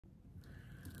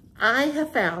I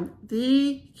have found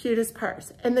the cutest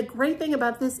purse. And the great thing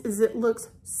about this is it looks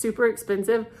super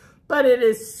expensive, but it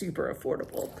is super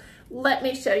affordable. Let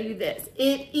me show you this.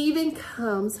 It even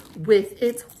comes with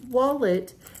its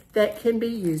wallet that can be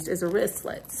used as a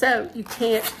wristlet. So you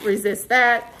can't resist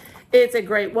that. It's a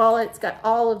great wallet. It's got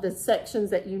all of the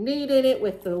sections that you need in it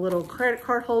with the little credit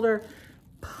card holder.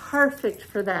 Perfect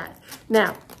for that.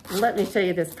 Now, let me show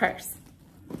you this purse.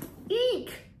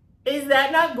 Eek! Is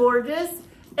that not gorgeous?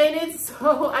 And it's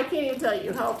so, I can't even tell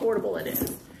you how affordable it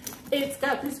is. It's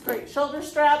got this great shoulder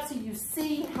strap, so you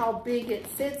see how big it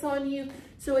sits on you,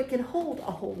 so it can hold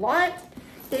a whole lot.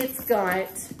 It's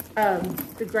got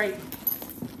the great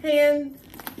hand,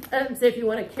 so if you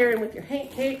want to carry them with your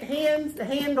hands, the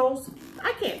handles.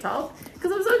 I can't talk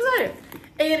because I'm so excited.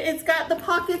 And it's got the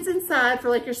pockets inside for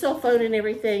like your cell phone and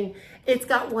everything. It's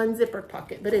got one zipper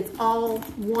pocket, but it's all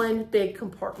one big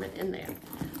compartment in there.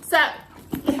 So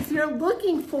if you're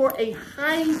looking for a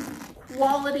high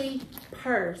quality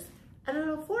purse at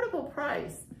an affordable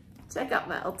price, check out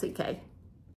my LTK.